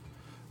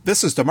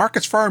This is the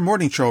Markets Farm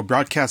Morning Show,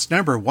 broadcast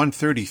number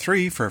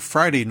 133 for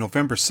Friday,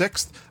 November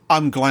 6th.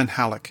 I'm Glenn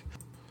Halleck.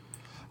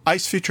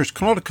 ICE futures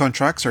canola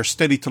contracts are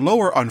steady to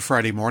lower on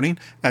Friday morning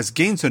as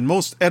gains in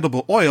most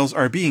edible oils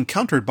are being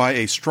countered by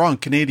a strong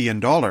Canadian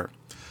dollar.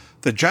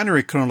 The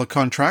January canola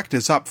contract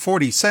is up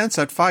 40 cents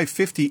at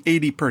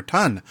 $5.50.80 per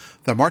ton.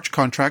 The March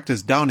contract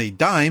is down a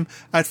dime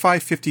at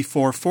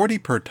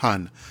 $5.54.40 per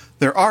ton.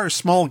 There are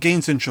small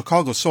gains in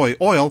Chicago soy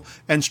oil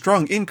and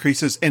strong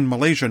increases in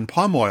Malaysian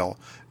palm oil.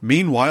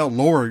 Meanwhile,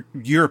 lower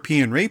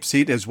European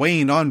rapeseed is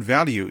weighing on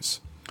values.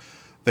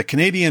 The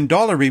Canadian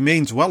dollar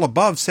remains well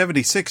above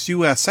 76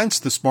 US cents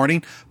this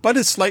morning, but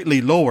is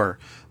slightly lower.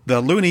 The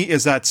loonie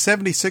is at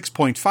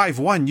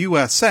 76.51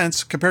 US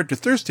cents compared to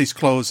Thursday's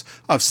close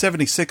of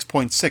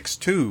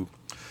 76.62.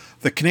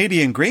 The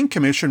Canadian Grain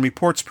Commission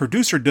reports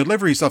producer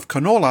deliveries of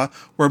canola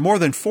were more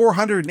than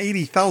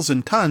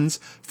 480,000 tons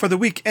for the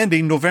week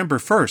ending November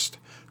 1st.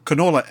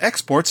 Canola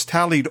exports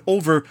tallied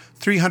over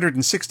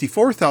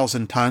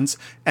 364,000 tons,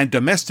 and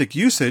domestic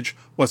usage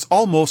was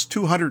almost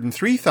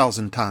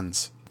 203,000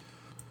 tons.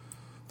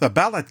 The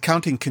ballot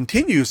counting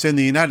continues in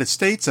the United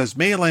States as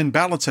mail-in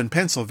ballots in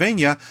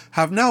Pennsylvania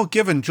have now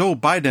given Joe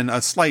Biden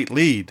a slight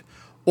lead.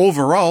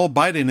 Overall,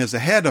 Biden is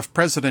ahead of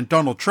President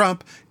Donald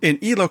Trump in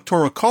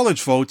Electoral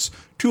College votes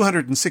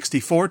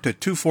 264 to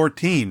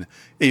 214.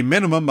 A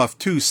minimum of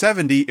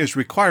 270 is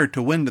required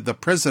to win the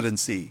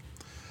presidency.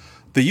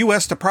 The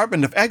U.S.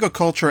 Department of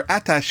Agriculture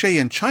attaché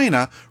in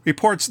China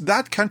reports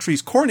that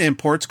country's corn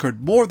imports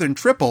could more than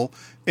triple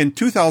in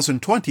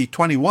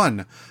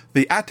 2020-21.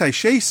 The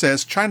attaché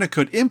says China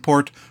could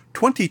import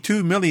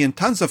 22 million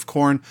tons of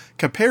corn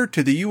compared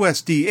to the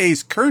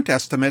USDA's current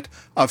estimate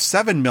of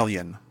 7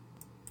 million.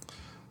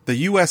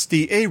 The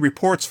USDA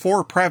reports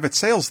 4 private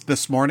sales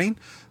this morning.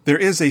 There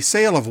is a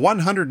sale of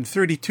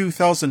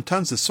 132,000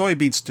 tons of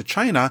soybeans to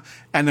China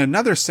and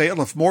another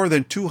sale of more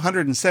than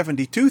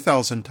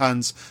 272,000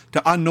 tons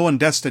to unknown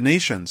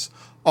destinations.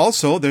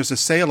 Also, there's a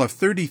sale of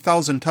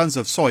 30,000 tons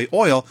of soy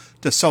oil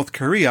to South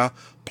Korea,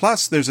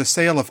 plus there's a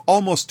sale of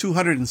almost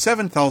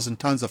 207,000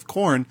 tons of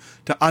corn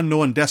to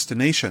unknown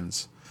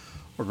destinations.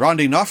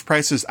 Rounding off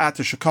prices at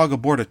the Chicago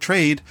Board of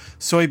Trade,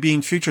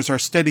 soybean futures are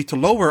steady to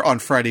lower on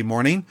Friday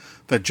morning.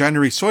 The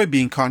January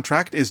soybean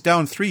contract is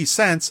down 3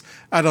 cents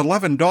at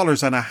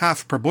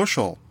 $11.50 per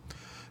bushel.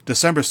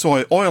 December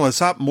soy oil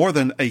is up more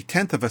than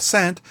 1/10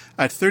 cent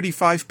at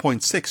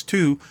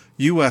 35.62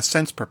 US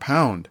cents per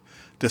pound.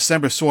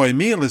 December soy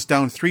meal is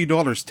down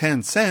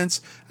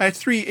 $3.10 at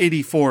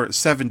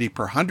 $3.8470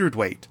 per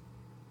hundredweight.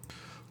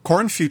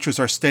 Corn futures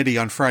are steady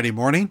on Friday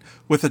morning,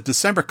 with the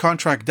December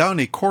contract down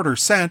 1/4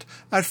 cent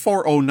at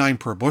 $4.09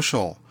 per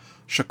bushel.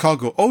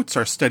 Chicago oats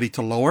are steady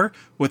to lower,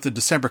 with the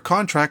December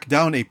contract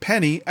down a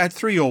penny at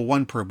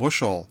 $3.01 per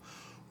bushel.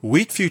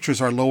 Wheat futures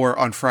are lower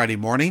on Friday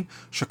morning.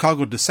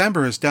 Chicago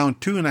December is down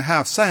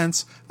 2.5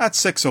 cents at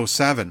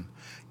 $6.07.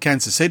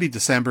 Kansas City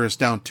December is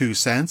down 2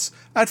 cents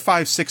at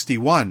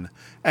 $5.61,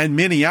 and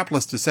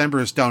Minneapolis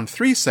December is down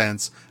 3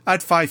 cents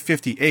at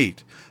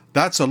 $5.58.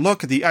 That's a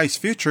look at the ICE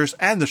futures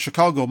and the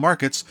Chicago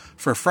markets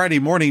for Friday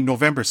morning,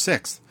 November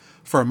 6th.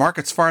 For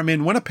Markets Farm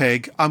in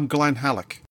Winnipeg, I'm Glenn Halleck.